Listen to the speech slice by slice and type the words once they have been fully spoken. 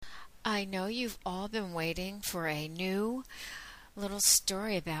I know you've all been waiting for a new little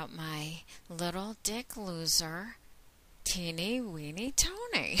story about my little dick loser, Teenie Weenie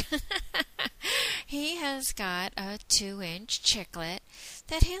Tony. He has got a 2-inch chicklet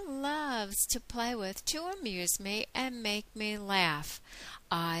that he loves to play with to amuse me and make me laugh.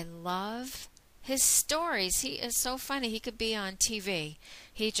 I love his stories. He is so funny. He could be on TV.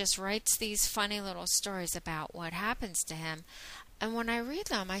 He just writes these funny little stories about what happens to him. And when I read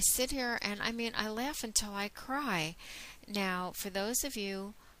them, I sit here and I laugh until I cry. Now, for those of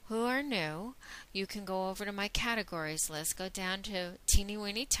you who are new, you can go over to my categories list, go down to Teenie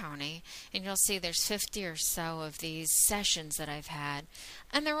Weenie Tony, and you'll see there's 50 or so of these sessions that I've had.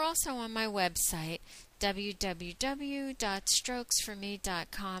 And they're also on my website,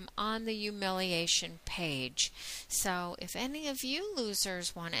 www.strokesforme.com, on the Humiliation page. So if any of you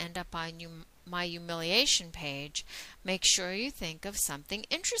losers want to end up on my Humiliation page, make sure you think of something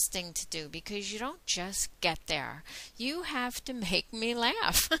interesting to do, because you don't just get there. You have to make me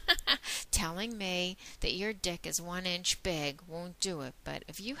laugh. Telling me that your dick is 1 inch big won't do it, but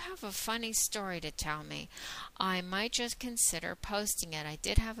if you have a funny story to tell me, I might just consider posting it. I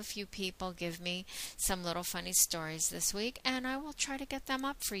did have a few people give me some little funny stories this week, and I will try to get them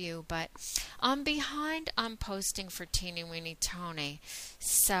up for you, but I'm behind on posting for Teenie Weenie Tony,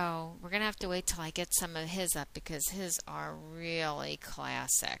 so we're going to have to wait till I get some of his up, because his are really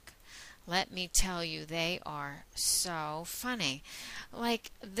classic. Let me tell you, they are so funny.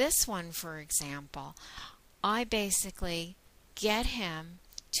 Like this one, for example, I basically get him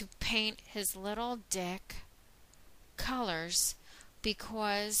to paint his little dick colors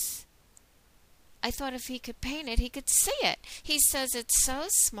because I thought if he could paint it, he could see it. He says it's so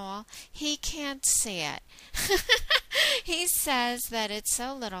small, he can't see it. He says that it's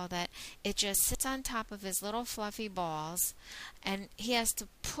so little that it just sits on top of his little fluffy balls, and he has to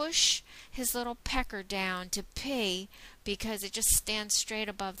push his little pecker down to pee because it just stands straight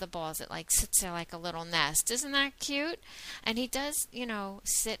above the balls. It like sits there like a little nest. Isn't that cute? And he does,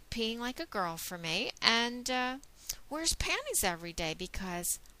 sit peeing like a girl for me, and wears panties every day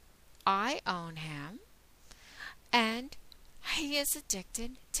because I own him, and he is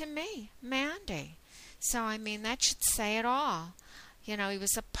addicted to me, Mandy. So, that should say it all. He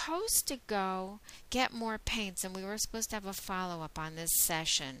was supposed to go get more paints, and we were supposed to have a follow-up on this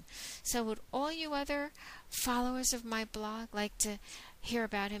session. So would all you other followers of my blog like to hear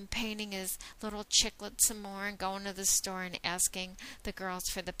about him painting his little chicklet some more and going to the store and asking the girls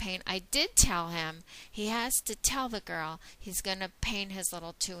for the paint? I did tell him he has to tell the girl he's going to paint his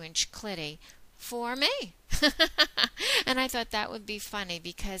little 2-inch clitty for me. And I thought that would be funny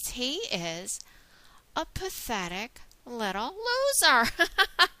because he is a pathetic little loser.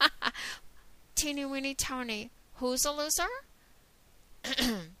 Teenie Weenie Tony, who's a loser?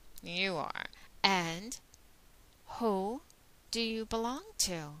 You are. And who do you belong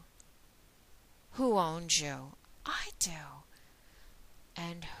to? Who owns you? I do.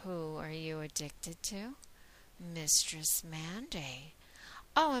 And who are you addicted to? Mistress Mandy.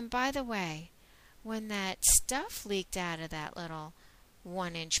 Oh, and by the way, when that stuff leaked out of that little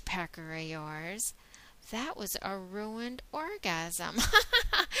 1-inch pecker of yours, that was a ruined orgasm.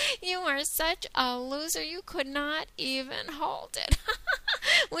 You are such a loser. You could not even hold it.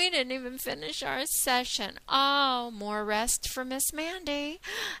 We didn't even finish our session. Oh, more rest for Miss Mandy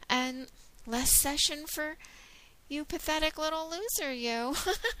and less session for you pathetic little loser, you.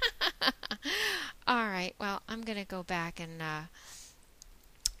 All right, well, I'm going to go back and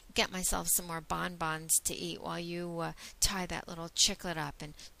get myself some more bonbons to eat while you tie that little chicklet up.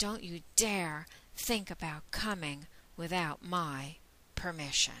 And don't you dare think about coming without my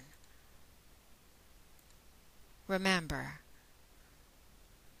permission. Remember,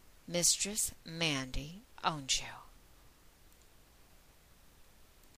 Mistress Mandy owns you.